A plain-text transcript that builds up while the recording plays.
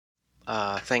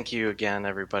Thank you again,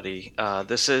 everybody.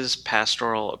 This is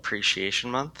Pastoral Appreciation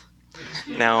Month.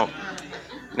 Now,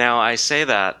 I say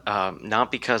that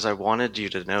not because I wanted you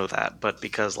to know that, but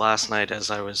because last night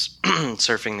as I was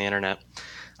surfing the internet,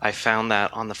 I found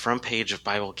that on the front page of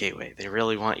Bible Gateway, they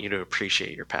really want you to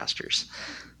appreciate your pastors.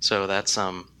 So that's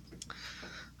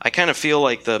I kind of feel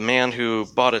like the man who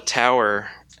bought a tower,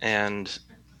 and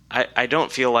I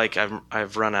don't feel like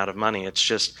I've run out of money. It's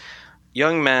just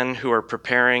young men who are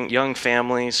preparing, young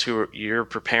families you're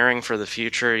preparing for the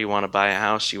future. You want to buy a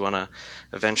house, you want to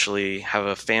eventually have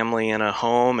a family and a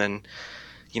home, and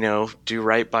do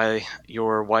right by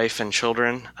your wife and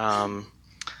children.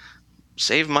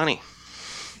 Save money,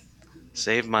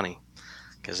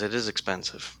 because it is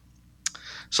expensive.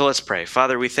 So let's pray.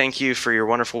 Father, we thank you for your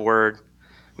wonderful word.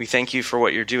 We thank you for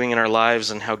what you're doing in our lives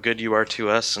and how good you are to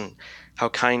us and how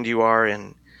kind you are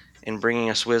in bringing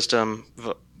us wisdom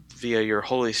via your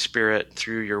Holy Spirit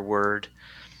through your word.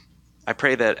 I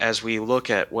pray that as we look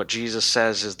at what Jesus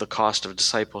says is the cost of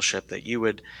discipleship, that you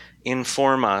would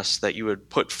inform us, that you would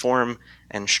put form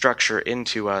and structure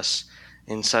into us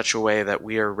in such a way that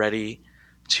we are ready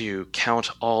to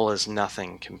count all as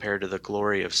nothing compared to the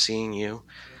glory of seeing you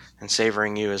and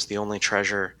savoring you as the only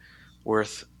treasure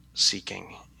worth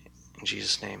seeking. In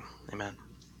Jesus' name, amen.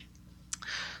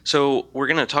 So we're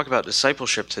going to talk about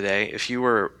discipleship today. If you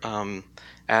were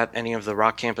at any of the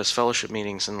Rock Campus Fellowship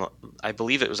meetings, and I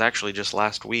believe it was actually just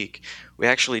last week, we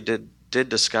actually did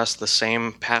discuss the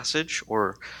same passage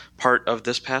or part of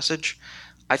this passage.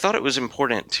 I thought it was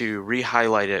important to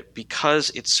re-highlight it because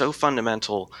it's so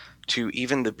fundamental to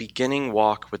even the beginning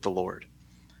walk with the Lord.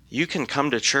 You can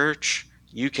come to church,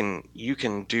 you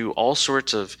can do all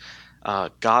sorts of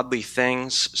godly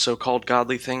things, so-called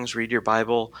godly things, read your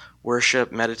Bible,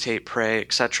 worship, meditate, pray,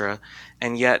 etc.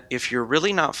 And yet, if you're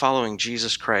really not following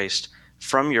Jesus Christ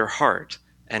from your heart,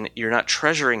 and you're not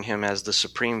treasuring him as the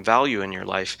supreme value in your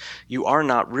life, you are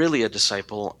not really a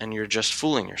disciple, and you're just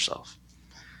fooling yourself.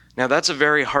 Now, that's a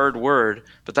very hard word,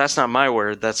 but that's not my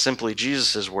word. That's simply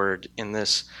Jesus' word in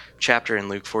this chapter in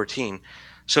Luke 14.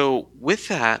 So with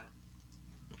that,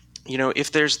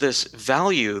 if there's this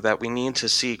value that we need to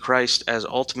see Christ as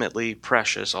ultimately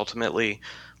precious, ultimately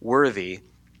worthy,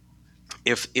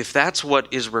 if that's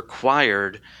what is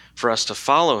required for us to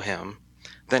follow him,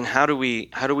 then how do we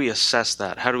assess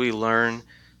that? How do we learn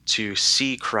to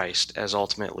see Christ as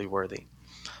ultimately worthy?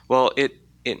 Well,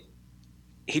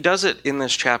 he does it in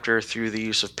this chapter through the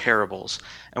use of parables,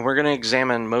 and we're going to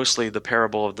examine mostly the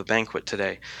parable of the banquet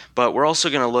today, but we're also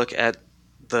going to look at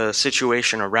the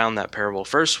situation around that parable.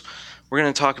 First, we're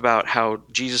going to talk about how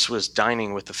Jesus was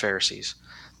dining with the Pharisees.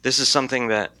 This is something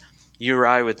that you or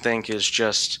I would think is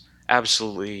just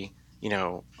absolutely,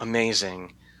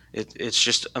 amazing. It's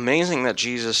just amazing that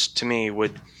Jesus, to me,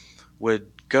 would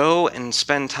go and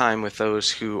spend time with those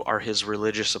who are his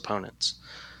religious opponents.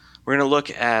 We're going to look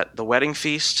at the wedding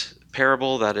feast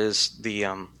parable. That is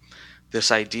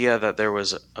this idea that there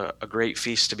was a great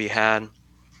feast to be had.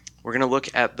 We're going to look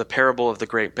at the parable of the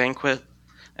great banquet,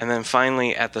 and then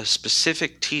finally at the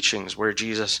specific teachings where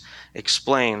Jesus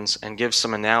explains and gives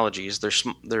some analogies.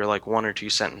 They're like 1 or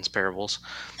 2 sentence parables.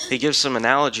 He gives some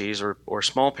analogies or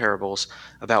small parables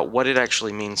about what it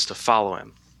actually means to follow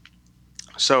him.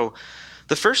 So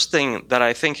the first thing that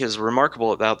I think is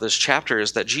remarkable about this chapter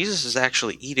is that Jesus is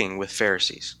actually eating with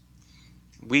Pharisees.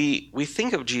 We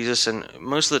think of Jesus, and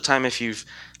most of the time if you've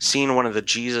seen one of the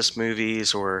Jesus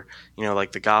movies or,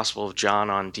 like the Gospel of John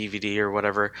on DVD or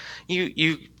whatever,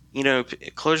 you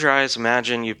close your eyes,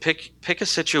 imagine, you pick a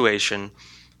situation.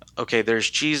 Okay,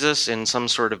 there's Jesus in some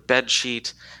sort of bed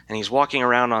sheet, and he's walking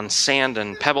around on sand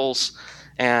and pebbles,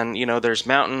 and, there's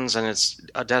mountains, and it's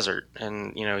a desert,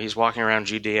 and, he's walking around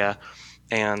Judea,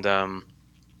 and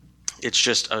it's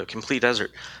just a complete desert.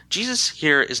 Jesus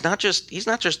here he's not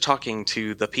just talking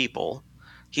to the people.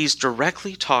 He's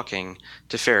directly talking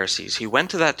to Pharisees. He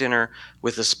went to that dinner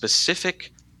with a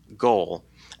specific goal,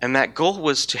 and that goal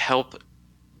was to help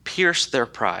pierce their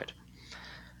pride.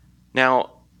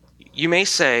 Now, you may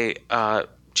say,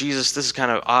 Jesus, this is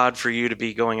kind of odd for you to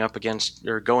be going up against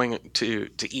or going to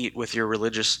eat with your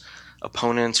religious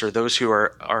opponents or those who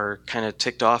are kind of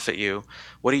ticked off at you.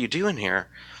 What are you doing here?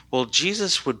 Well,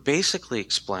 Jesus would basically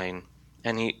explain,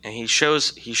 and he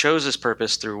shows his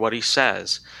purpose through what he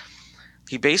says.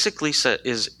 He basically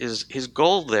is his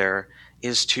goal there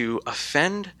is to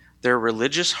offend their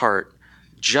religious heart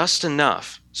just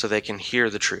enough so they can hear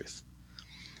the truth.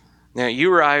 Now,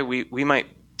 you or I, we might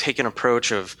take an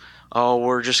approach of,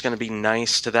 we're just going to be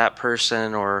nice to that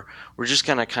person, or we're just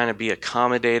going to kind of be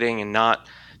accommodating and not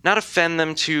offend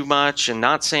them too much and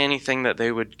not say anything that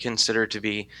they would consider to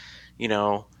be,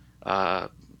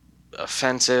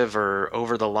 offensive or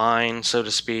over the line, so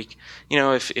to speak.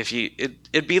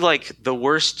 It'd be like the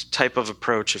worst type of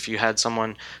approach if you had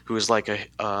someone who was like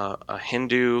a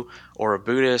Hindu or a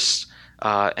Buddhist,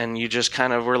 and you just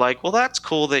kind of were like, well, that's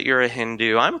cool that you're a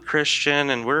Hindu, I'm a Christian,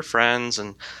 and we're friends,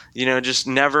 and just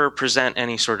never present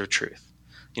any sort of truth.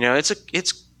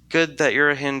 It's good that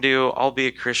you're a Hindu, I'll be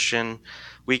a Christian,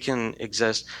 we can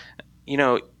exist.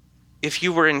 If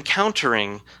you were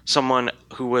encountering someone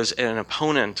who was an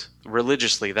opponent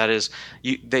religiously, that is,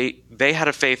 they had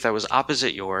a faith that was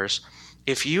opposite yours,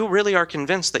 if you really are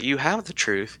convinced that you have the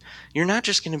truth, you're not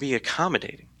just going to be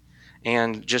accommodating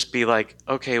and just be like,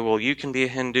 okay, well, you can be a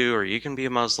Hindu, or you can be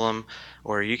a Muslim,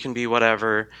 or you can be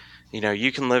whatever,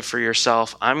 you can live for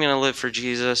yourself, I'm going to live for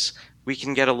Jesus, we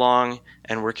can get along,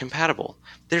 and we're compatible.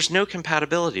 There's no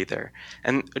compatibility there.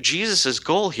 And Jesus'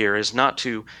 goal here is not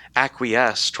to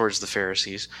acquiesce towards the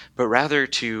Pharisees, but rather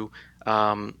to,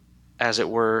 as it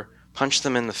were, punch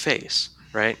them in the face,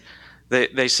 right?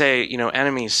 They say,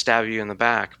 enemies stab you in the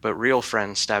back, but real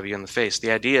friends stab you in the face.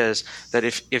 The idea is that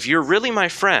if you're really my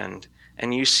friend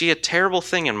and you see a terrible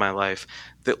thing in my life,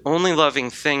 the only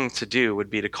loving thing to do would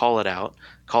be to call it out,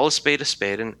 call a spade,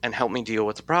 and help me deal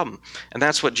with the problem. And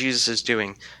that's what Jesus is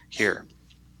doing here.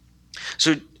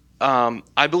 So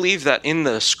I believe that in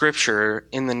the Scripture,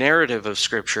 in the narrative of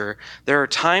Scripture, there are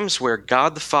times where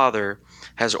God the Father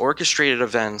has orchestrated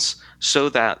events so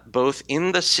that both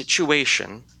in the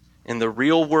situation, in the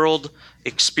real world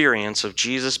experience of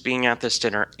Jesus being at this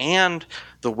dinner, and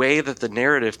the way that the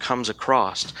narrative comes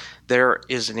across, there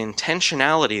is an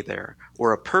intentionality there,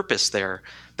 or a purpose there,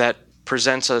 that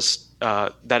presents us,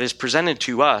 that is presented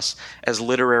to us as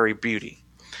literary beauty.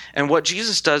 And what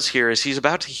Jesus does here is he's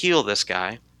about to heal this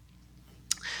guy,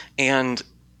 and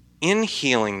in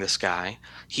healing this guy,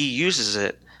 he uses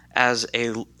it as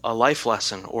a life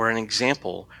lesson or an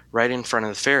example right in front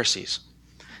of the Pharisees.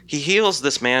 He heals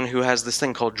this man who has this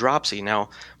thing called dropsy. Now,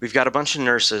 we've got a bunch of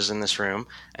nurses in this room,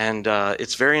 and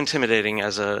it's very intimidating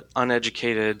as an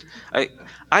uneducated...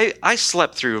 I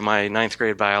slept through my 9th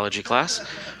grade biology class,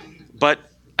 but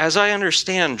as I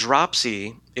understand,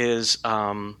 dropsy is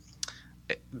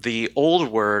the old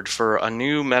word for a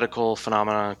new medical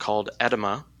phenomenon called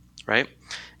edema, right?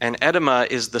 And edema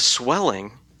is the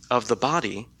swelling of the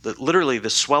body, literally the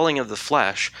swelling of the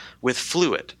flesh with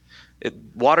fluid.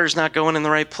 Water's not going in the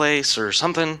right place or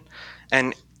something.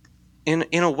 And in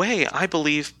a way, I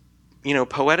believe,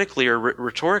 poetically or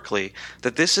rhetorically,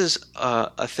 that this is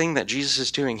a thing that Jesus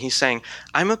is doing. He's saying,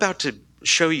 I'm about to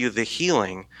show you the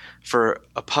healing for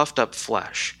a puffed up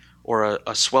flesh, or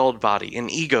a swelled body, an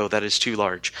ego that is too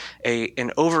large,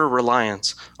 an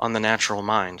over-reliance on the natural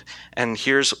mind. And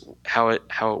here's how it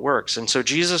works. And so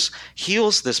Jesus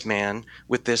heals this man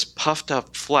with this puffed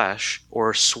up flesh,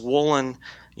 or swollen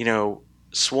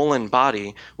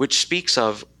body, which speaks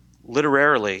of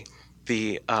literally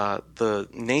the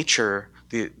nature,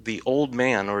 the old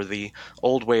man, or the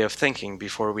old way of thinking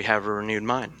before we have a renewed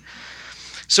mind.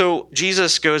 So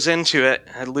Jesus goes into it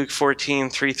at Luke 14,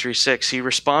 3-6. He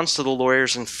responds to the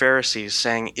lawyers and Pharisees,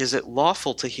 saying, "Is it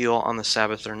lawful to heal on the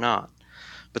Sabbath or not?"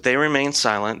 But they remained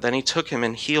silent. Then he took him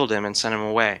and healed him and sent him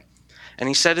away. And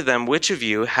he said to them, "Which of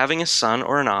you, having a son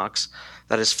or an ox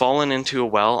that has fallen into a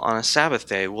well on a Sabbath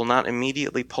day, will not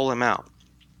immediately pull him out?"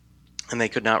 And they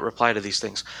could not reply to these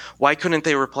things. Why couldn't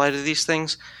they reply to these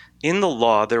things? In the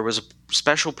law, there was a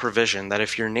special provision that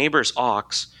if your neighbor's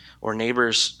ox or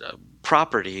neighbor's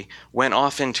property went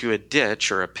off into a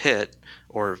ditch or a pit,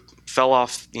 or fell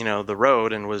off, the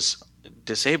road and was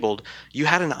disabled, you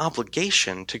had an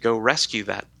obligation to go rescue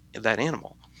that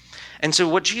animal. And so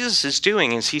what Jesus is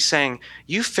doing is he's saying,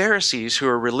 you Pharisees who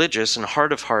are religious and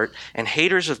hard of heart and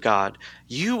haters of God,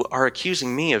 you are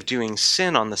accusing me of doing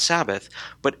sin on the Sabbath,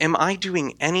 but am I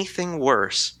doing anything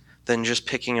worse than just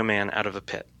picking a man out of a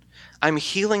pit? I'm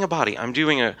healing a body. I'm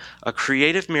doing a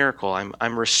creative miracle.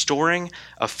 I'm restoring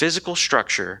a physical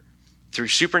structure through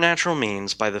supernatural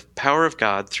means by the power of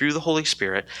God through the Holy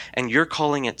Spirit, and you're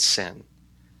calling it sin.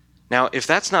 Now, if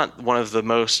that's not one of the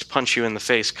most punch you in the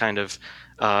face kind of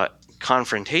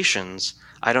confrontations,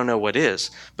 I don't know what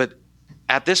is. But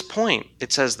at this point,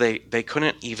 it says they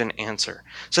couldn't even answer.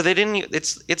 So they didn't.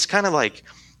 It's kind of like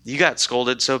you got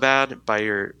scolded so bad by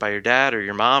your dad or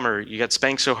your mom, or you got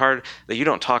spanked so hard that you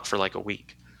don't talk for like a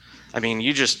week. I mean,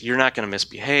 you're not going to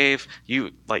misbehave.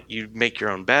 You make your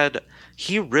own bed.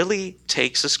 He really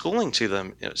takes a schooling to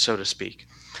them, so to speak.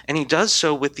 And he does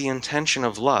so with the intention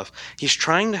of love. He's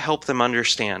trying to help them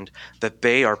understand that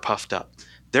they are puffed up.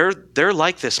 They're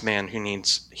like this man who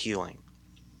needs healing.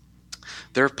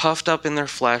 They're puffed up in their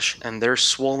flesh, and they're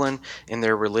swollen in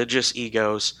their religious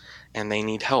egos, and they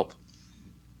need help.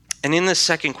 And in this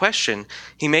second question,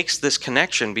 he makes this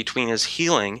connection between his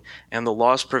healing and the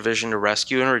law's provision to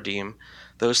rescue and redeem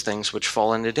those things which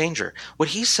fall into danger. What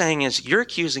he's saying is, you're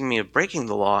accusing me of breaking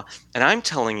the law, and I'm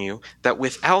telling you that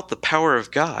without the power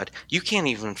of God, you can't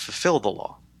even fulfill the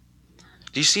law.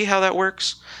 Do you see how that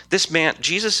works?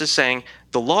 Jesus is saying,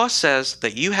 the law says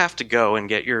that you have to go and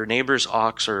get your neighbor's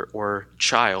ox or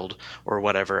child or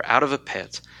whatever out of a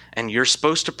pit, and you're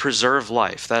supposed to preserve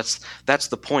life. That's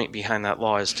the point behind that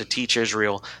law, is to teach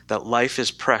Israel that life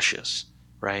is precious,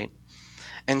 right?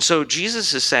 And so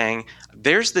Jesus is saying,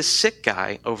 there's this sick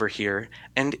guy over here,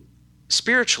 and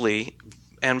spiritually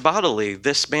and bodily,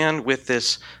 this man with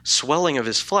this swelling of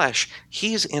his flesh,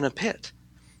 he's in a pit.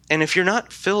 And if you're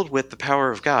not filled with the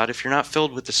power of God, if you're not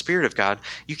filled with the Spirit of God,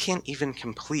 you can't even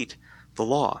complete the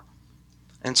law.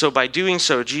 And so by doing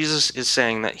so, Jesus is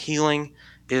saying that healing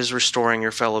is restoring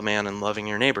your fellow man and loving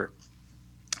your neighbor.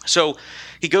 So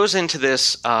he goes into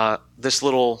this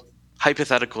little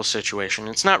hypothetical situation.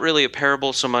 It's not really a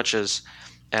parable so much as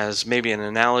maybe an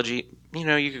analogy.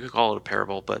 You could call it a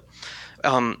parable, but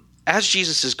as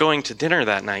Jesus is going to dinner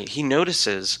that night, he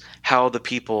notices how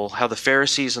the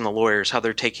Pharisees and the lawyers, how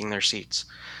they're taking their seats.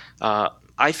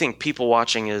 I think people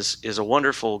watching is a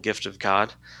wonderful gift of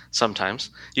God.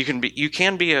 Sometimes you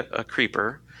can be a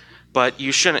creeper, but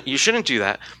you shouldn't do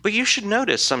that. But you should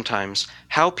notice sometimes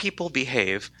how people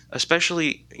behave,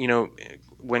 especially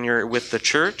when you're with the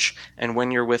church and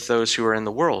when you're with those who are in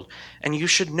the world. And you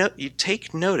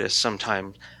take notice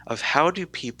sometimes of how do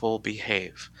people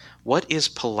behave. What is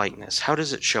politeness? How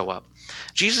does it show up?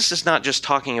 Jesus is not just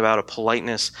talking about a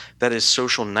politeness that is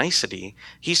social nicety.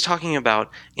 He's talking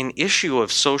about an issue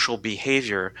of social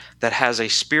behavior that has a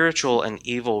spiritual and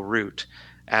evil root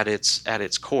at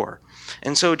its core.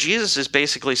 And so Jesus is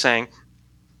basically saying,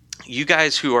 you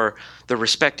guys who are the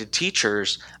respected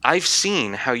teachers, I've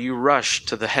seen how you rush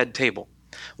to the head table.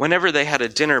 Whenever they had a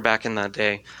dinner back in that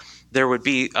day, there would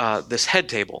be this head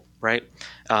table, right?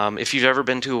 If you've ever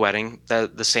been to a wedding,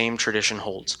 the same tradition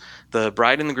holds. The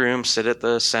bride and the groom sit at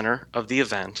the center of the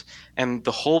event, and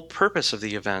the whole purpose of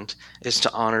the event is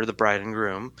to honor the bride and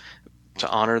groom, to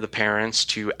honor the parents,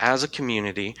 to, as a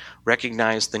community,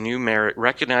 recognize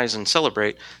and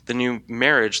celebrate the new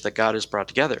marriage that God has brought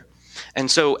together.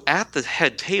 And so at the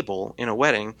head table in a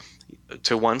wedding,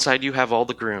 to one side you have all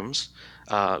the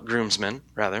groomsmen,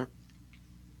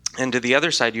 and to the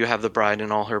other side you have the bride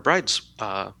and all her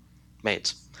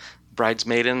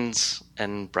bridesmaidens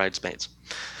and bridesmaids.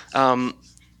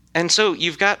 And so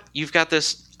you've got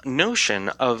this notion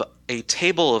of a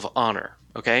table of honor,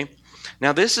 okay?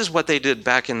 Now this is what they did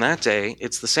back in that day.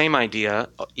 It's the same idea,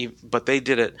 but they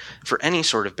did it for any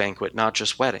sort of banquet, not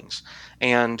just weddings.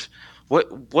 And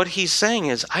what he's saying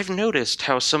is, I've noticed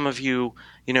how some of you,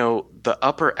 the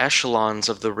upper echelons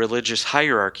of the religious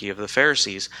hierarchy of the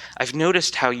Pharisees, I've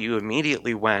noticed how you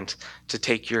immediately went to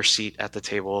take your seat at the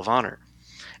table of honor.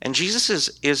 And Jesus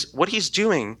is what he's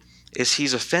doing is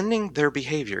he's offending their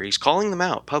behavior. He's calling them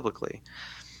out publicly.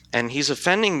 And he's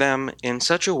offending them in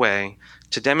such a way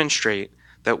to demonstrate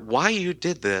that why you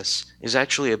did this is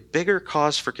actually a bigger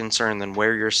cause for concern than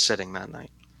where you're sitting that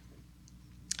night.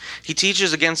 He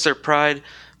teaches against their pride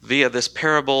via this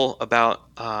parable about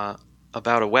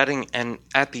a wedding, and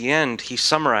at the end he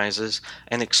summarizes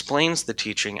and explains the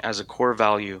teaching as a core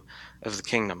value of the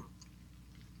kingdom.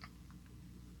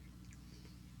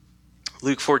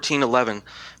 Luke 14:11,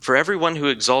 for everyone who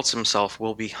exalts himself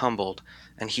will be humbled,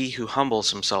 and he who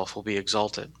humbles himself will be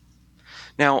exalted.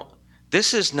 Now,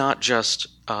 this is not just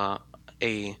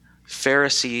a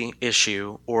Pharisee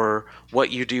issue or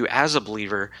what you do as a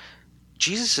believer.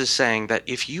 Jesus is saying that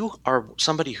if you are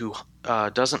somebody who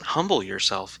doesn't humble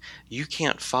yourself, you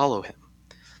can't follow him.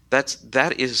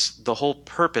 That is the whole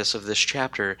purpose of this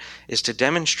chapter, is to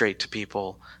demonstrate to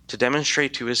people, to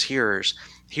demonstrate to his hearers,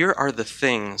 here are the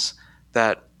things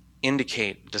that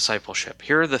indicate discipleship.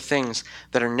 Here are the things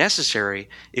that are necessary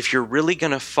if you're really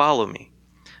going to follow me.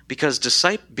 Because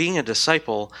being a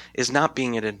disciple is not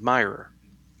being an admirer.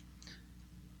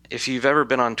 If you've ever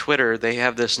been on Twitter, they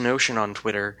have this notion on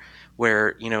Twitter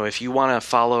where, if you want to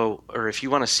follow, or if you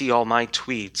want to see all my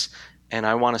tweets and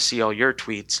I want to see all your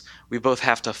tweets, we both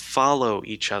have to follow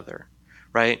each other,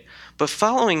 right? But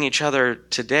following each other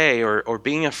today, or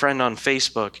being a friend on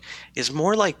Facebook, is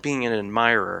more like being an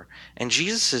admirer. And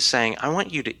Jesus is saying, I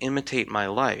want you to imitate my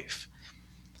life.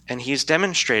 And he's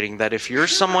demonstrating that if you're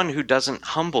someone who doesn't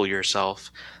humble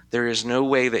yourself, there is no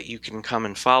way that you can come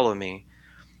and follow me,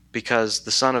 because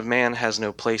the Son of Man has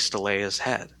no place to lay his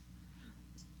head.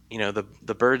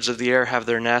 The birds of the air have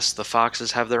their nests, the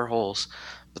foxes have their holes,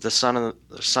 but the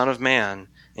Son of Man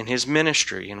in his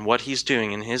ministry, in what he's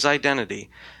doing, in his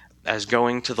identity, as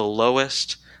going to the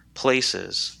lowest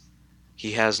places,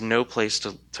 he has no place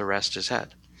to rest his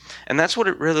head. And that's what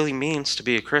it really means to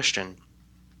be a Christian.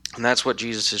 And that's what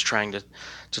Jesus is trying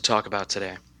to talk about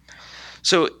today.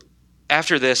 So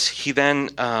after this, he then,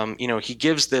 he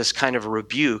gives this kind of a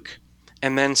rebuke,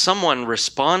 and then someone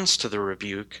responds to the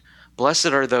rebuke, "Blessed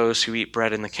are those who eat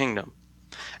bread in the kingdom."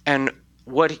 And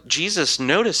what Jesus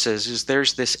notices is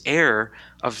there's this air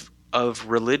of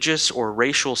religious or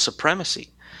racial supremacy,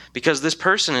 because this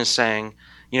person is saying,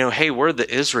 hey, we're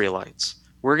the Israelites.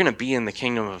 We're going to be in the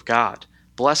kingdom of God.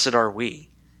 Blessed are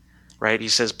we, right? He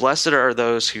says, blessed are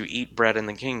those who eat bread in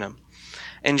the kingdom.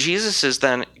 And Jesus is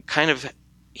then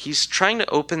he's trying to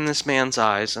open this man's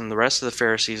eyes and the rest of the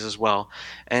Pharisees as well.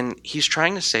 And he's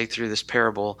trying to say through this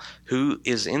parable, who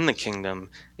is in the kingdom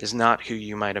is not who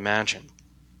you might imagine.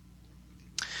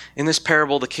 In this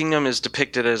parable, the kingdom is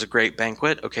depicted as a great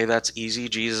banquet. Okay, that's easy.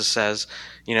 Jesus says,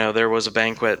 there was a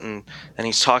banquet, and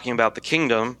he's talking about the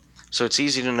kingdom, so it's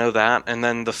easy to know that. And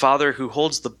then the father who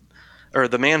holds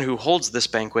the man who holds this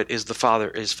banquet is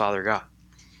Father God.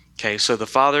 Okay, so the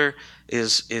Father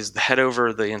is the head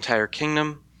over the entire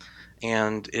kingdom,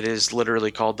 and it is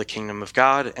literally called the kingdom of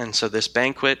God. And so this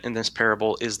banquet in this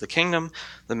parable is the kingdom,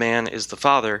 the man is the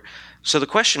Father. So the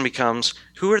question becomes,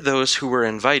 who are those who were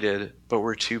invited but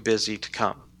were too busy to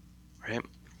come? Right?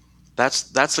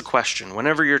 That's the question.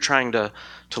 Whenever you're trying to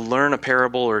learn a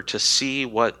parable or to see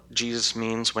what Jesus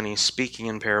means when he's speaking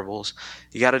in parables,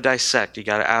 you got to dissect, you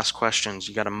got to ask questions,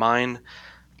 you got to mine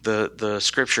the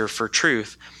scripture for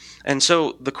truth. And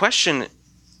so the question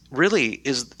really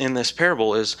is in this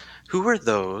parable is, who are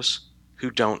those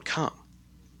who don't come?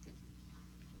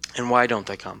 And why don't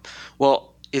they come?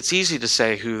 Well, it's easy to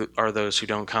say who are those who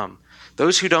don't come.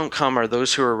 Those who don't come are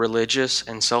those who are religious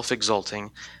and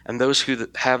self-exalting, and those who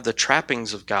have the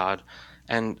trappings of God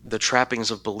and the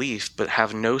trappings of belief, but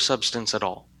have no substance at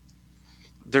all.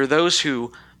 They're those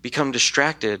who become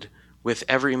distracted with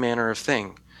every manner of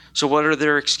thing. So what are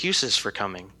their excuses for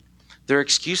coming? Their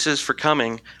excuses for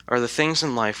coming are the things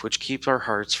in life which keep our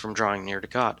hearts from drawing near to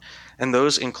God. And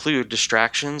those include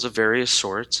distractions of various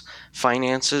sorts,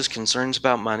 finances, concerns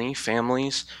about money,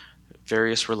 families,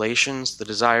 various relations, the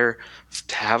desire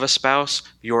to have a spouse,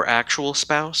 your actual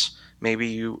spouse. Maybe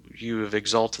you have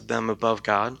exalted them above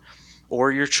God,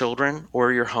 or your children,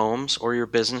 or your homes, or your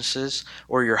businesses,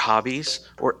 or your hobbies,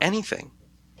 or anything.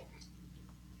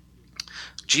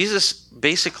 Jesus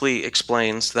basically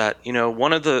explains that,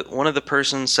 one of the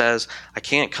persons says, I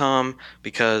can't come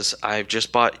because I've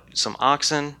just bought some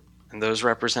oxen, and those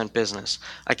represent business.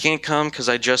 I can't come because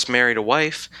I just married a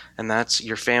wife, and that's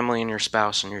your family and your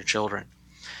spouse and your children.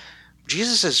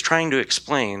 Jesus is trying to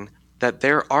explain that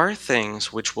there are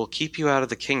things which will keep you out of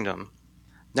the kingdom,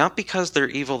 not because they're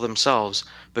evil themselves,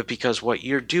 but because what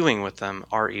you're doing with them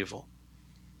are evil,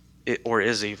 or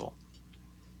is evil.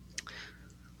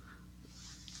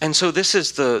 And so this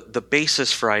is the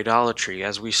basis for idolatry.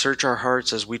 As we search our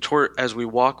hearts, as we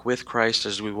walk with Christ,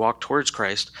 as we walk towards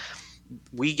Christ,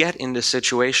 we get into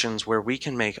situations where we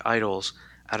can make idols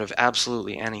out of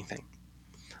absolutely anything.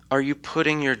 Are you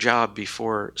putting your job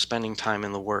before spending time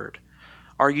in the Word?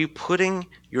 Are you putting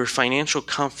your financial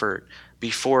comfort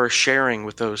before sharing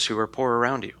with those who are poor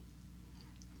around you?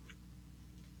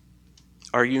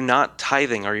 Are you not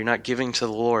tithing? Are you not giving to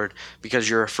the Lord because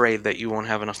you're afraid that you won't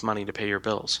have enough money to pay your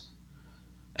bills?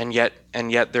 And yet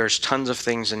there's tons of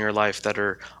things in your life that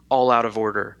are all out of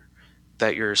order,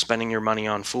 that you're spending your money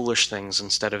on foolish things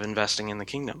instead of investing in the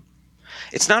kingdom.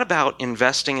 It's not about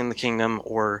investing in the kingdom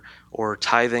or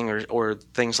tithing or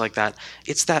things like that.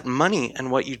 It's that money and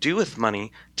what you do with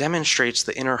money demonstrates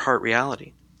the inner heart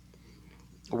reality.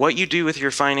 What you do with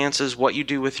your finances, what you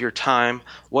do with your time,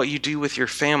 what you do with your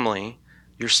family,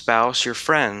 your spouse, your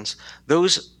friends,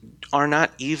 those are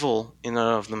not evil in and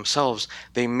of themselves.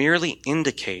 They merely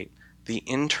indicate the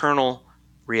internal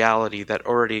reality that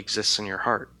already exists in your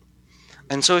heart.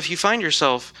 And so if you find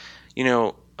yourself,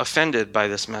 offended by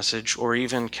this message, or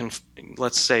even,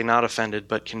 let's say not offended,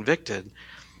 but convicted,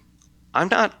 I'm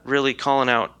not really calling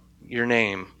out your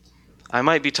name. I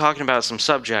might be talking about some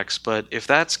subjects, but if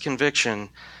that's conviction,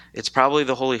 it's probably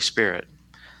the Holy Spirit,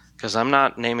 because I'm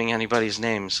not naming anybody's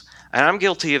names. And I'm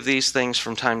guilty of these things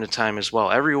from time to time as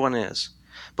well. Everyone is.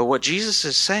 But what Jesus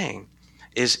is saying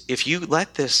is, if you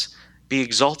let this be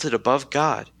exalted above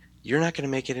God, you're not going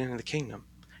to make it into the kingdom.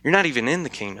 You're not even in the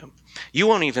kingdom. You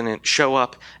won't even show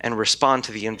up and respond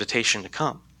to the invitation to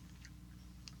come.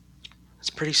 It's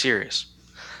pretty serious.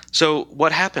 So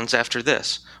what happens after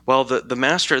this? Well, the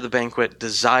master of the banquet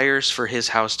desires for his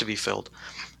house to be filled.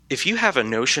 If you have a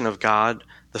notion of God,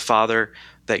 the Father,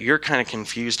 that you're kind of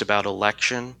confused about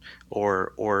election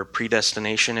or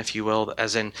predestination, if you will,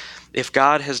 as in if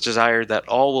God has desired that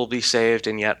all will be saved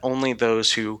and yet only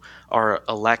those who are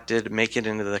elected make it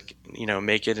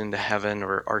into heaven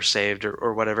or are saved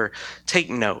or whatever, take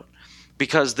note,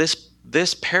 because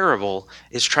this parable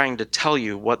is trying to tell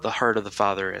you what the heart of the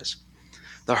Father is.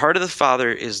 The heart of the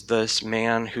Father is this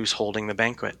man who's holding the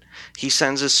banquet. He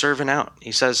sends his servant out.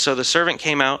 He says, so the servant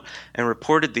came out and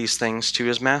reported these things to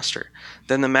his master.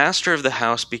 Then the master of the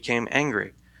house became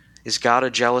angry. Is God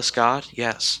a jealous God?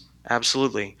 Yes,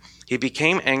 absolutely. He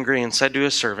became angry and said to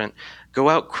his servant, go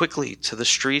out quickly to the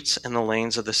streets and the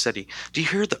lanes of the city. Do you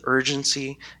hear the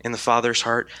urgency in the Father's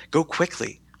heart? Go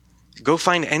quickly. Go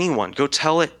find anyone. Go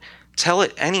tell it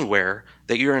anywhere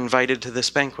that you're invited to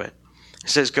this banquet. It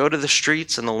says, go to the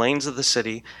streets and the lanes of the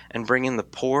city and bring in the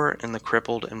poor and the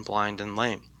crippled and blind and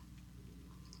lame.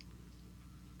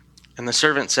 And the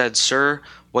servant said, sir,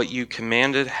 what you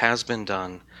commanded has been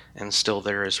done, and still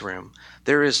there is room.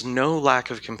 There is no lack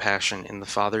of compassion in the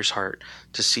Father's heart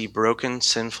to see broken,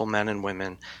 sinful men and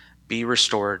women be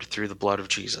restored through the blood of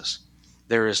Jesus.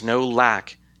 There is no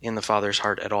lack in the Father's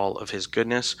heart at all of his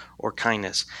goodness or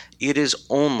kindness. It is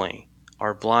only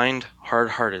our blind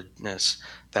hard-heartedness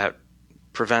that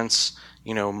prevents,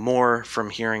 more from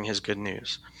hearing his good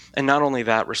news. And not only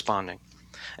that, responding.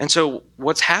 And so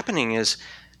what's happening is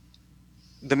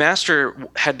the master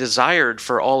had desired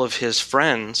for all of his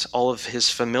friends, all of his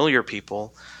familiar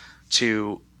people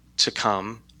to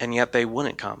come, and yet they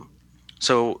wouldn't come.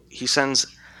 So he sends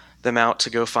them out to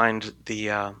go find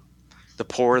the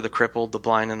poor, the crippled, the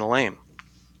blind, and the lame.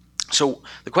 So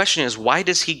the question is, why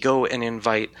does he go and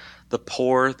invite the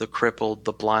poor, the crippled,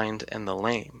 the blind, and the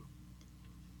lame?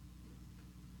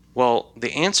 Well,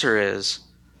 the answer is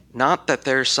not that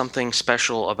there's something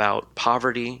special about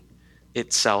poverty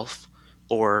itself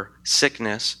or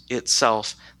sickness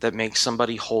itself that makes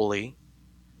somebody holy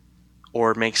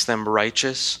or makes them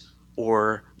righteous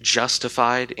or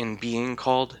justified in being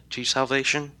called to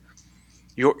salvation.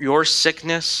 Your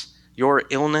sickness, your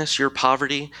illness, your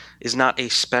poverty is not a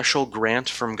special grant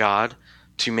from God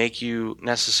to make you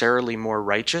necessarily more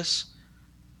righteous.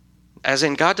 As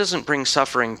in, God doesn't bring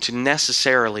suffering to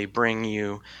necessarily bring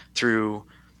you through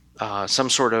some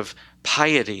sort of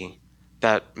piety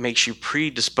that makes you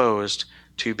predisposed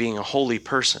to being a holy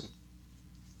person.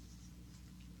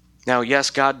 Now, yes,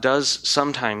 God does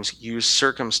sometimes use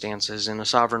circumstances in a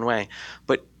sovereign way,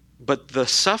 but the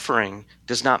suffering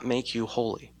does not make you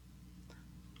holy.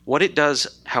 What it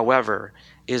does, however,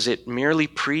 is it merely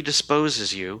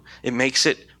predisposes you. It makes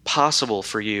it possible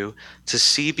for you to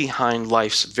see behind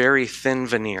life's very thin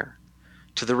veneer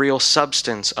to the real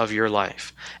substance of your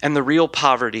life. And the real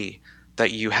poverty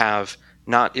that you have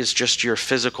not is just your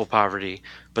physical poverty,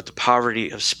 but the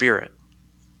poverty of spirit.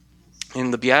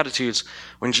 In the Beatitudes,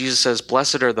 when Jesus says,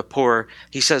 blessed are the poor,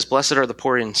 he says, blessed are the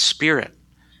poor in spirit,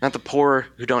 not the poor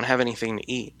who don't have anything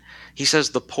to eat. He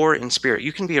says the poor in spirit.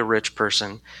 You can be a rich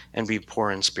person and be poor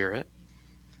in spirit.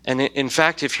 And in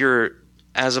fact, if you're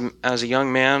as a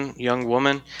young man, young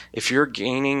woman, if you're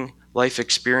gaining life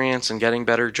experience and getting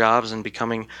better jobs and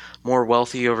becoming more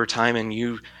wealthy over time and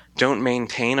you don't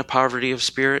maintain a poverty of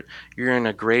spirit, you're in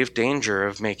a grave danger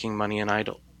of making money an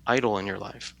idol in your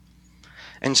life.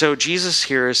 And so Jesus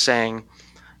here is saying,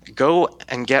 go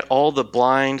and get all the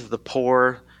blind, the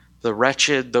poor, the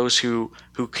wretched, those who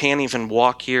can't even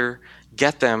walk here,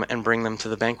 get them and bring them to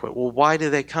the banquet. Well, why do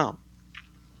they come?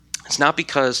 It's not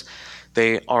because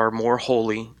they are more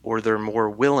holy or they're more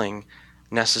willing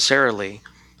necessarily,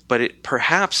 but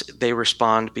perhaps they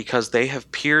respond because they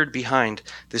have peered behind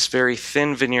this very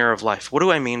thin veneer of life. What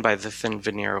do I mean by the thin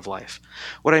veneer of life?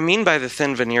 What I mean by the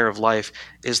thin veneer of life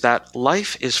is that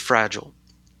life is fragile.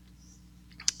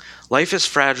 Life is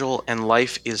fragile and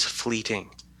life is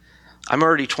fleeting. I'm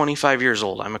already 25 years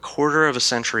old. I'm a quarter of a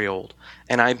century old,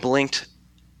 and I blinked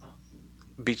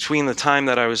between the time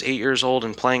that I was 8 years old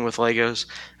and playing with Legos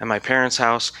at my parents'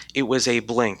 house. It was a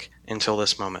blink until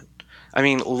this moment. I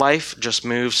mean, life just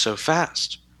moves so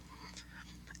fast.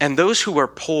 And those who are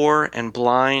poor and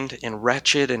blind and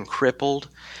wretched and crippled,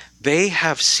 they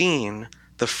have seen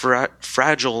the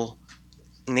fragile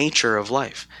nature of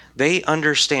life. They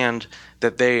understand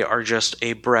that they are just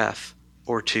a breath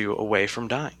or two away from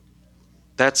dying.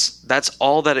 That's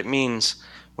all that it means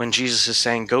when Jesus is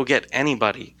saying, go get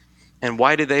anybody. And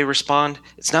why do they respond?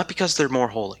 It's not because they're more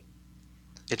holy.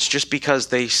 It's just because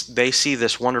they see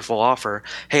this wonderful offer.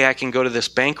 Hey, I can go to this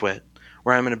banquet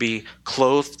where I'm going to be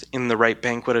clothed in the right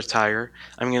banquet attire.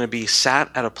 I'm going to be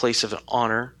sat at a place of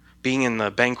honor. Being in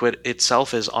the banquet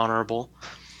itself is honorable.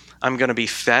 I'm going to be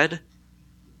fed.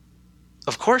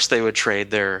 Of course they would trade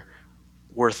their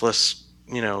worthless,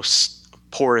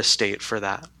 poor estate for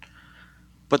that.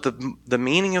 But the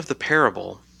meaning of the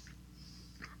parable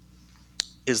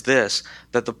is this,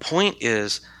 that the point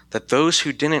is that those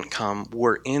who didn't come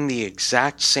were in the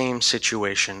exact same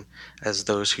situation as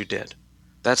those who did.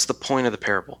 That's the point of the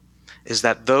parable, is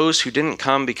that those who didn't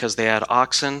come because they had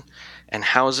oxen and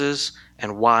houses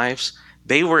and wives,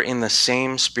 they were in the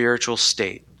same spiritual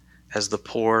state as the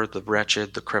poor, the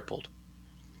wretched, the crippled.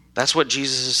 That's what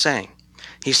Jesus is saying.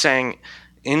 He's saying,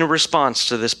 in response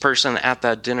to this person at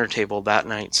that dinner table that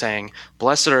night saying,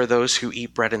 "Blessed are those who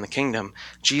eat bread in the kingdom,"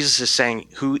 Jesus is saying,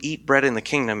 who eat bread in the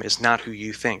kingdom is not who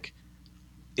you think.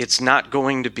 It's not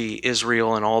going to be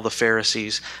Israel and all the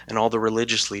Pharisees and all the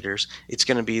religious leaders. It's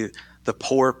going to be the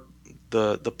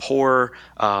poor,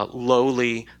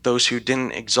 lowly, those who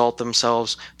didn't exalt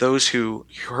themselves, those who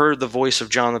heard the voice of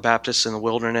John the Baptist in the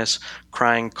wilderness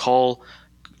crying,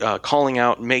 calling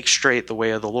out, "Make straight the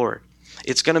way of the Lord."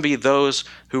 It's going to be those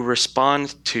who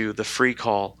respond to the free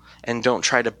call and don't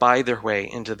try to buy their way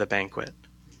into the banquet.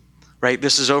 Right?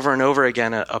 This is over and over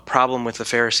again a problem with the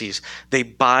Pharisees. They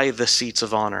buy the seats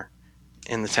of honor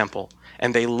in the temple,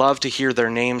 and they love to hear their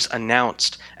names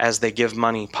announced as they give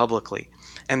money publicly.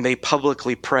 And they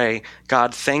publicly pray,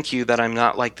 "God, thank you that I'm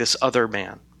not like this other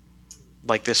man,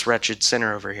 like this wretched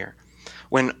sinner over here."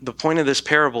 When the point of this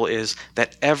parable is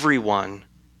that everyone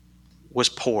was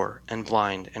poor and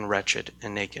blind and wretched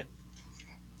and naked.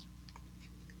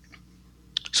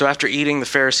 So after eating the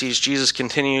Pharisees, Jesus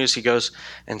continues. He goes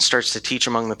and starts to teach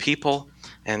among the people.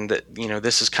 And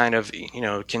this is kind of,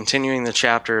 continuing the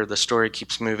chapter. The story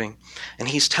keeps moving. And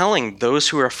he's telling those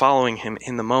who are following him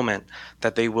in the moment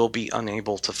that they will be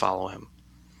unable to follow him.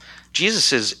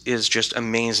 Jesus is just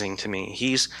amazing to me.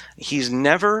 He's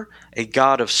never a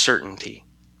God of certainty.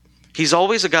 He's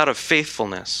always a God of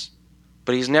faithfulness.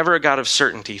 But he's never a God of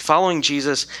certainty. Following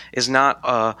Jesus is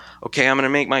not, okay, I'm going to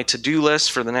make my to-do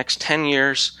list for the next 10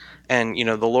 years, and,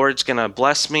 the Lord's going to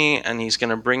bless me, and he's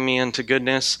going to bring me into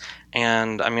goodness,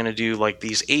 and I'm going to do,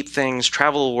 these 8 things,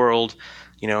 travel the world,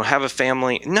 have a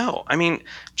family. No,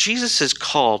 Jesus'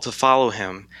 call to follow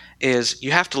him is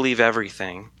you have to leave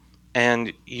everything,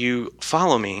 and you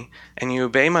follow me, and you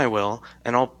obey my will,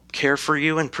 and I'll care for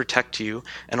you and protect you,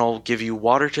 and I'll give you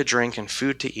water to drink and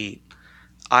food to eat.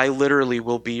 I literally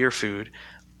will be your food.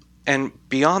 And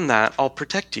beyond that, I'll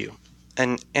protect you.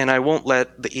 And I won't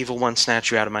let the evil one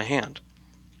snatch you out of my hand.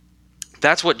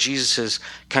 That's what Jesus'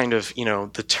 kind of,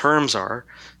 the terms are.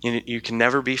 You can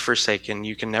never be forsaken.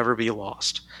 You can never be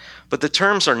lost. But the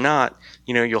terms are not,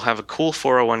 you'll have a cool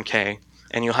 401k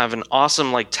and you'll have an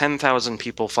awesome 10,000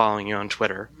 people following you on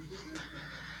Twitter.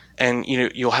 And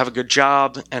you'll have a good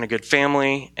job and a good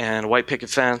family and a white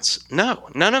picket fence. No,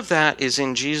 none of that is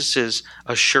in Jesus'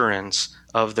 assurance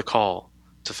of the call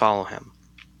to follow him.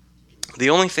 The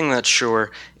only thing that's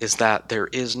sure is that there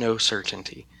is no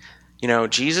certainty.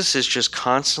 Jesus is just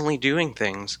constantly doing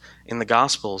things in the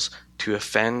Gospels to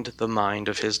offend the mind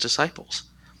of his disciples.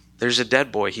 There's a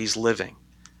dead boy, he's living.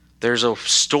 There's a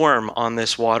storm on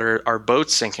this water, our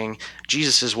boat's sinking,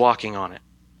 Jesus is walking on it.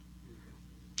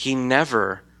 He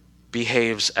never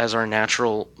behaves as our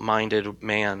natural-minded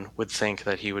man would think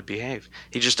that he would behave.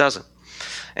 He just doesn't.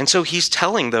 And so he's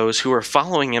telling those who are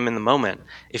following him in the moment,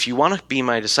 if you want to be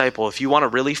my disciple, if you want to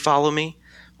really follow me,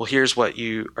 well, here's what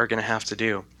you are going to have to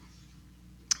do.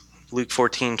 Luke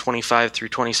 14:25 through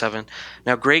 27.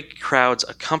 Now great crowds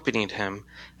accompanied him,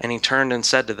 and he turned and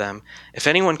said to them, "If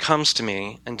anyone comes to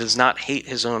me and does not hate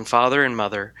his own father and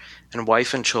mother, and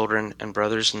wife and children and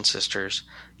brothers and sisters,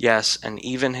 yes, and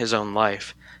even his own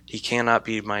life, he cannot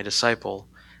be my disciple.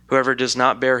 Whoever does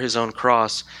not bear his own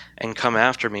cross and come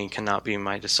after me cannot be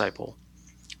my disciple."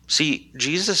 See,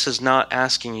 Jesus is not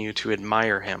asking you to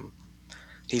admire him.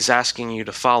 He's asking you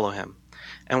to follow him.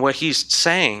 And what he's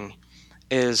saying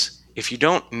is, if you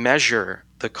don't measure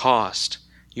the cost,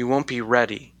 you won't be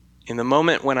ready. In the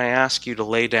moment when I ask you to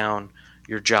lay down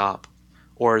your job,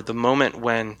 or the moment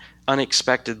when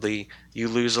unexpectedly you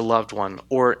lose a loved one,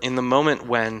 or in the moment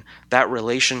when that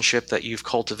relationship that you've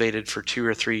cultivated for 2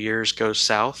 or 3 years goes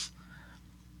south,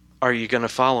 are you going to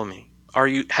follow me?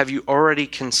 Have you already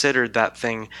considered that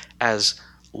thing as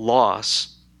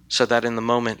loss so that in the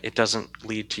moment it doesn't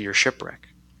lead to your shipwreck?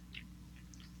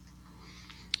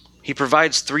 He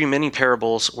provides 3 mini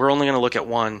parables. We're only going to look at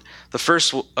one. The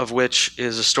first of which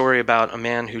is a story about a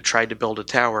man who tried to build a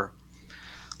tower.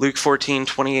 Luke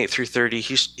 14:28 through 30.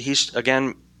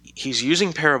 He's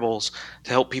using parables to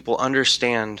help people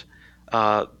understand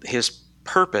his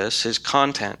purpose, his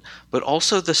content, but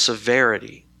also the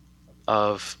severity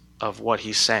of what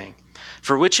he's saying.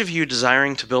 For which of you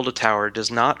desiring to build a tower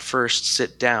does not first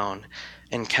sit down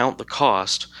and count the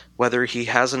cost, whether he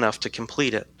has enough to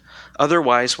complete it.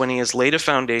 Otherwise, when he has laid a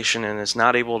foundation and is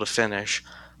not able to finish,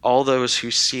 all those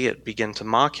who see it begin to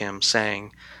mock him,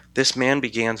 saying, 'This man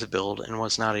began to build and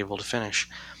was not able to finish.'"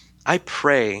 I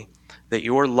pray that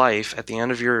your life at the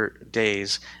end of your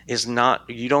days is not,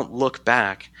 you don't look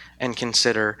back and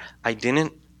consider, "I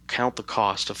didn't count the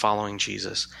cost of following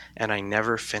Jesus, and I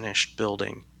never finished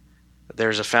building."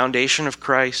 There's a foundation of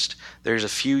Christ. There's a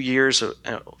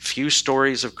few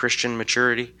stories of Christian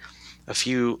maturity, a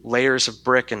few layers of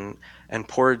brick and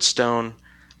poured stone,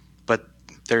 but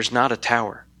there's not a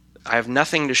tower. I have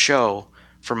nothing to show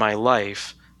for my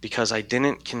life because I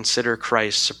didn't consider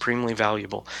Christ supremely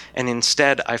valuable. And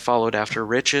instead, I followed after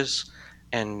riches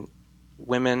and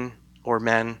women or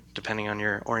men, depending on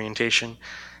your orientation,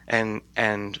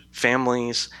 and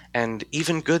families, and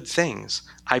even good things.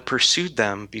 I pursued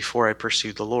them before I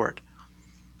pursued the Lord.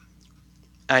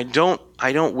 I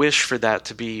don't wish for that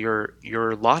to be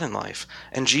your lot in life.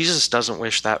 And Jesus doesn't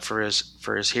wish that for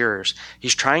his hearers.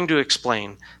 He's trying to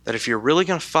explain that if you're really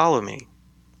going to follow me,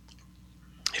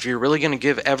 if you're really going to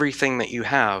give everything that you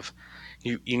have,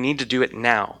 you need to do it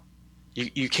now.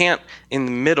 You can't, in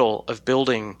the middle of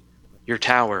building your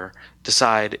tower,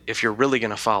 decide if you're really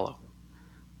going to follow.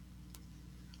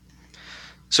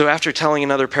 So after telling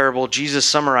another parable, Jesus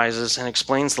summarizes and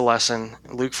explains the lesson,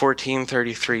 Luke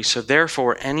 14:33. "So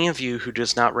therefore, any of you who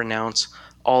does not renounce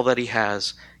all that he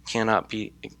has cannot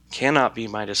be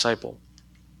my disciple."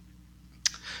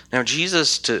 Now,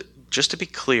 Jesus, just to be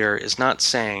clear, is not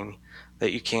saying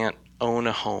that you can't own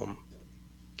a home.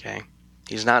 Okay?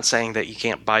 He's not saying that you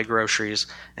can't buy groceries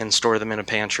and store them in a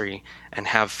pantry and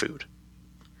have food.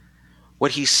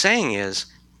 What he's saying is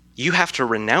you have to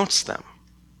renounce them.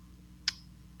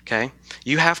 Okay?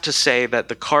 You have to say that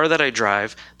the car that I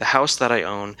drive, the house that I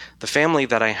own, the family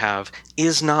that I have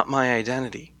is not my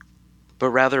identity. But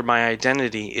rather my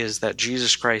identity is that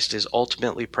Jesus Christ is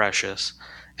ultimately precious,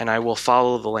 and I will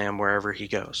follow the Lamb wherever he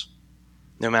goes,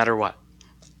 no matter what.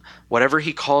 Whatever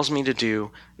he calls me to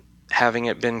do, having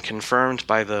it been confirmed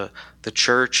by the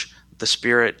church, the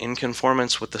Spirit, in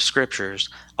conformance with the Scriptures,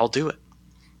 I'll do it.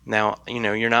 Now,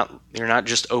 you're not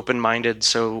just open-minded,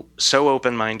 so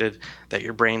open-minded that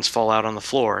your brains fall out on the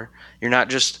floor. You're not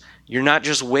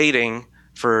just waiting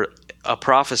for a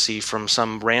prophecy from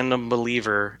some random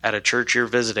believer at a church you're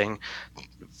visiting,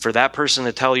 for that person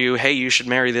to tell you, "Hey, you should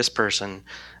marry this person,"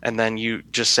 and then you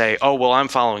just say, "Oh, well, I'm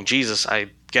following Jesus. I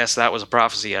guess that was a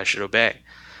prophecy I should obey."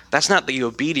 That's not the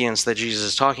obedience that Jesus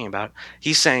is talking about.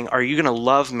 He's saying, are you going to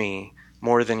love me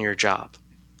more than your job?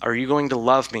 Are you going to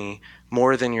love me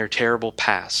more than your terrible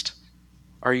past?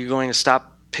 Are you going to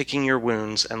stop picking your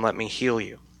wounds and let me heal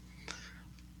you?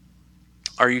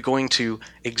 Are you going to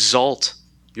exalt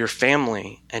your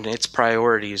family and its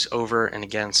priorities over and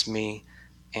against me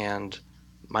and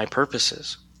my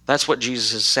purposes? That's what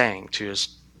Jesus is saying to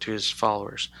his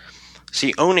followers.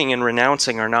 See, owning and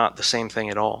renouncing are not the same thing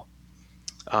at all.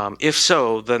 If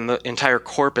so, then the entire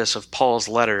corpus of Paul's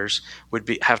letters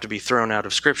would have to be thrown out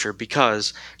of Scripture,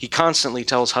 because he constantly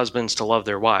tells husbands to love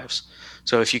their wives.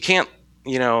 So if you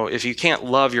can't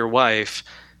love your wife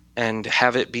and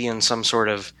have it be in some sort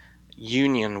of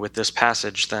union with this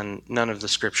passage, then none of the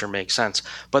Scripture makes sense.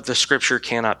 But the Scripture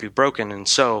cannot be broken, and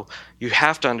so you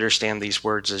have to understand these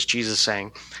words as Jesus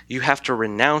saying, you have to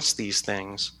renounce these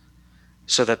things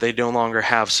so that they no longer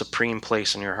have supreme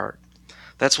place in your heart.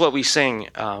 That's what we sing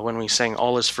when we sing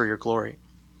 "All Is For Your Glory."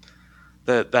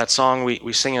 That song,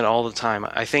 we sing it all the time.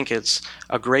 I think it's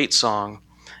a great song,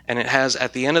 and it has,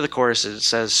 at the end of the chorus, it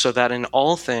says, "So that in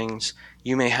all things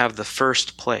you may have the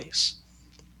first place."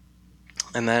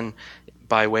 And then,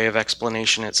 by way of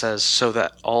explanation, it says, "So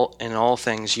that in all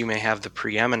things you may have the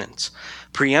preeminence."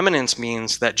 Preeminence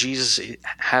means that Jesus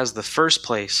has the first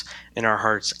place in our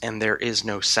hearts, and there is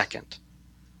no second.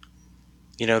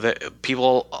 That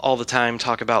people all the time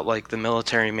talk about like the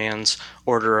military man's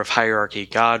order of hierarchy: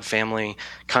 God, family,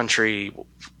 country,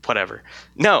 whatever.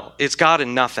 No, it's God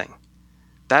and nothing.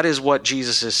 That is what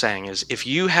Jesus is saying, is if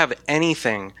you have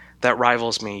anything that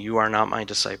rivals me, you are not my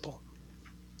disciple.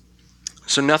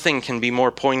 So nothing can be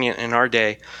more poignant in our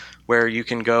day, where you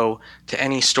can go to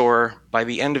any store by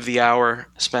the end of the hour,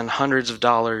 spend hundreds of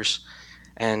dollars,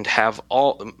 and have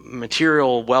all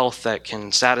material wealth that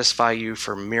can satisfy you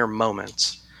for mere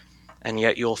moments. And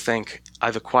yet you'll think,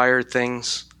 I've acquired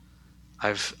things,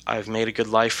 I've made a good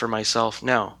life for myself.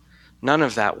 No, none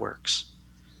of that works.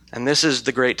 And this is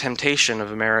the great temptation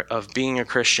of being a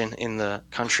Christian in the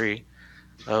country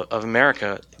of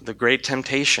America. The great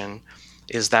temptation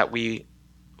is that we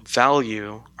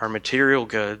value our material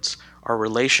goods, our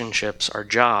relationships, our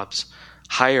jobs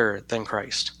higher than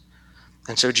Christ.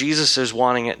 And so Jesus is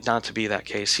wanting it not to be that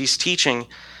case. He's teaching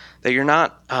that you're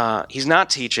not, he's not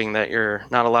teaching that you're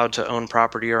not allowed to own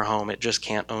property or home. It just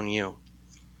can't own you.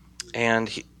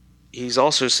 And he's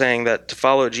also saying that to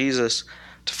follow Jesus,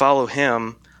 to follow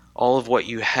him, all of what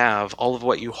you have, all of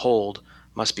what you hold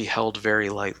must be held very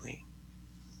lightly.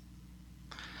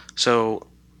 So,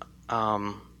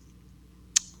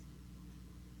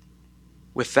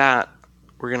 with that,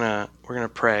 we're gonna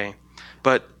pray.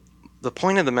 But the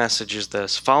point of the message is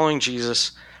this: following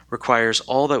Jesus requires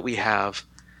all that we have,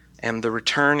 and the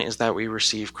return is that we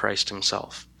receive Christ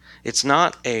himself. It's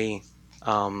not a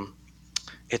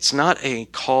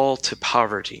call to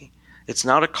poverty. It's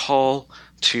not a call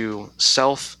to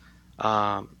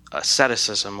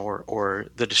asceticism or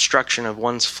the destruction of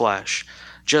one's flesh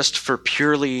just for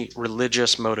purely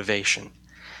religious motivation.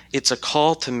 It's a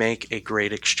call to make a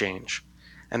great exchange.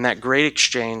 And that great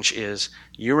exchange is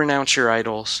you renounce your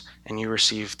idols and you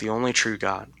receive the only true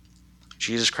God,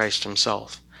 Jesus Christ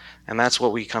himself. And that's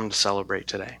what we come to celebrate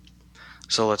today.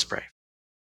 So let's pray.